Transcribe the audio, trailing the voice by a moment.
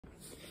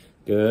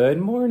Good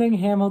morning,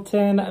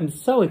 Hamilton. I'm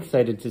so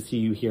excited to see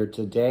you here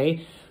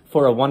today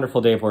for a wonderful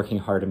day of working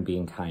hard and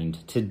being kind.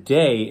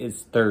 Today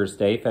is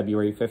Thursday,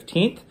 February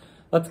 15th.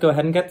 Let's go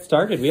ahead and get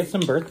started. We have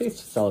some birthdays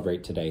to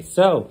celebrate today.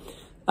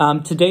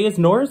 Today is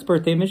Nora's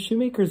birthday, Miss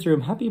Shoemaker's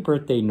room. Happy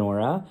birthday,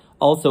 Nora.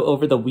 Also,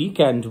 over the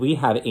weekend, we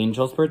have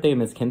Angel's birthday in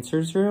Miss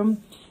Kinser's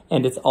room.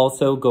 And it's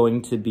also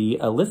going to be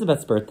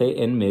Elizabeth's birthday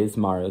in Ms.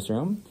 Morrow's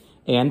room.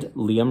 And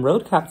Liam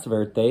Roadcap's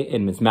birthday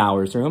in Ms.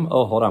 Mauer's room.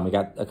 Oh, hold on. We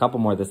got a couple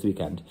more this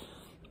weekend.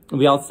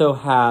 We also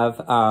have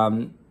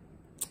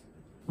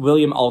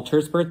William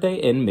Alter's birthday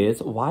in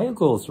Ms.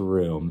 Weigel's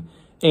room.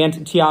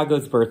 And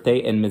Tiago's birthday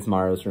in Ms.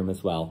 Morrow's room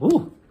as well.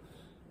 Ooh,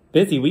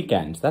 busy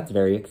weekend. That's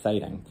very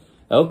exciting.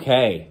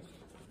 Okay.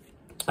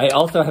 I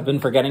also have been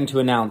forgetting to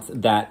announce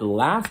that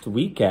last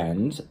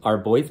weekend, our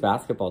boys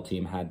basketball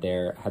team had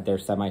their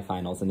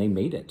semifinals and they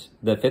made it.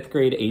 The 5th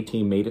grade A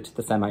team made it to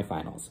the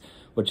semifinals,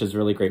 which is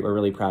really great. We're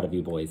really proud of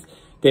you boys.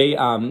 They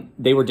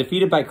were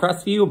defeated by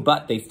Crestview,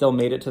 but they still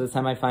made it to the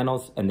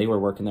semifinals and they were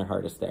working their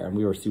hardest there. And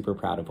we were super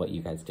proud of what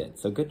you guys did.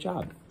 So good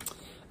job.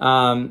 We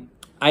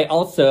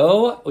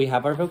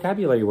have our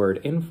vocabulary word,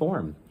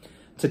 inform.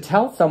 To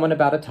tell someone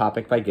about a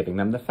topic by giving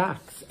them the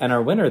facts. And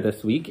our winner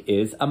this week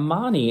is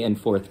Amani in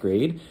 4th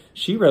grade.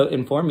 She wrote,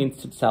 inform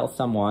means to tell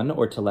someone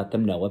or to let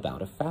them know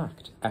about a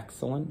fact.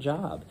 Excellent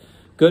job.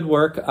 Good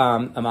work,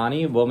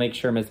 Amani. We'll make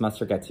sure Ms.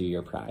 Muster gets you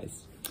your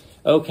prize.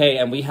 Okay,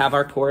 and we have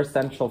our core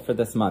essential for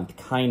this month,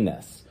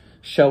 kindness.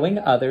 Showing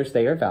others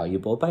they are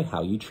valuable by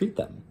how you treat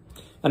them.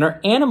 And our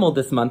animal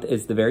this month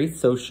is the very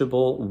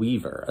sociable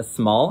weaver, a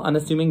small,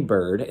 unassuming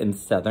bird in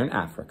southern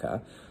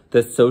Africa.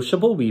 The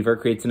sociable weaver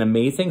creates an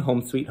amazing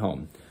home sweet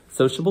home.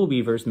 Sociable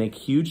weavers make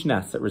huge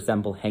nests that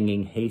resemble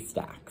hanging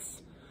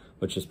haystacks,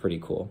 which is pretty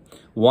cool.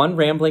 One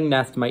rambling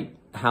nest might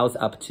house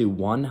up to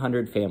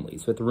 100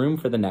 families with room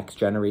for the next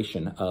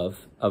generation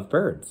of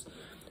birds.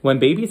 When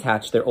babies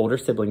hatch, their older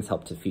siblings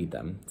help to feed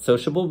them.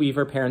 Sociable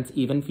weaver parents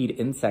even feed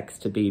insects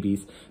to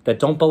babies that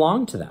don't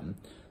belong to them.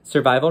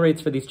 Survival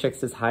rates for these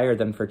chicks is higher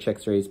than for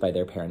chicks raised by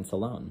their parents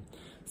alone.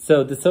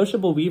 So the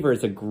sociable weaver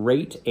is a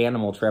great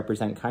animal to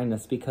represent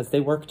kindness because they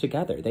work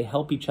together. They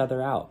help each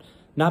other out.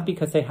 Not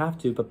because they have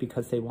to, but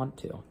because they want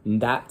to. And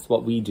that's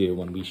what we do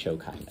when we show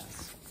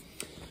kindness.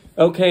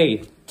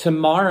 Okay,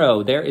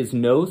 tomorrow there is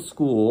no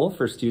school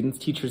for students.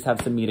 Teachers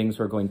have some meetings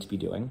we're going to be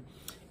doing.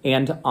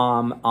 And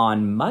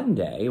on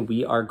Monday,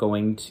 we are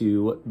going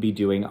to be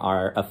doing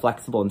a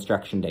flexible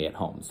instruction day at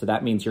home. So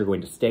that means you're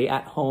going to stay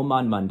at home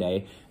on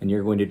Monday and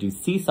you're going to do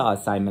seesaw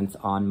assignments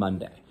on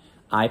Monday.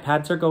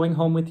 iPads are going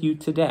home with you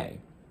today.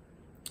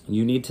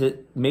 You need to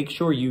make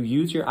sure you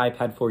use your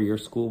iPad for your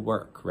school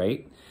work,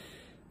 right?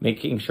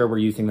 Making sure we're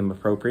using them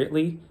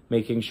appropriately,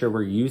 making sure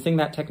we're using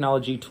that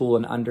technology tool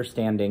and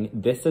understanding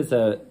this is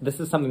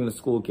something the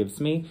school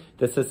gives me.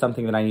 This is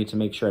something that I need to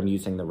make sure I'm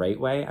using the right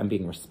way, I'm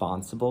being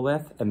responsible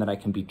with, and that I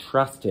can be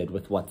trusted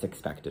with what's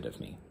expected of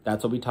me.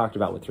 That's what we talked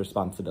about with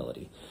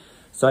responsibility.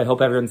 So I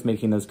hope everyone's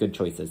making those good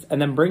choices. And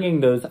then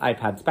bringing those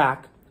iPads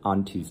back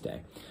on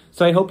Tuesday.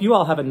 So I hope you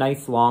all have a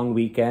nice long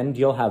weekend.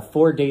 You'll have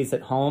 4 days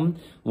at home,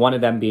 one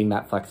of them being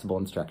that flexible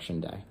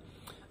instruction day.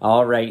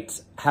 All right,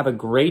 have a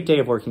great day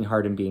of working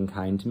hard and being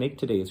kind to make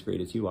today as great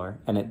as you are.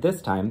 And at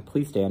this time,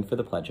 please stand for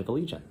the Pledge of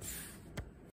Allegiance.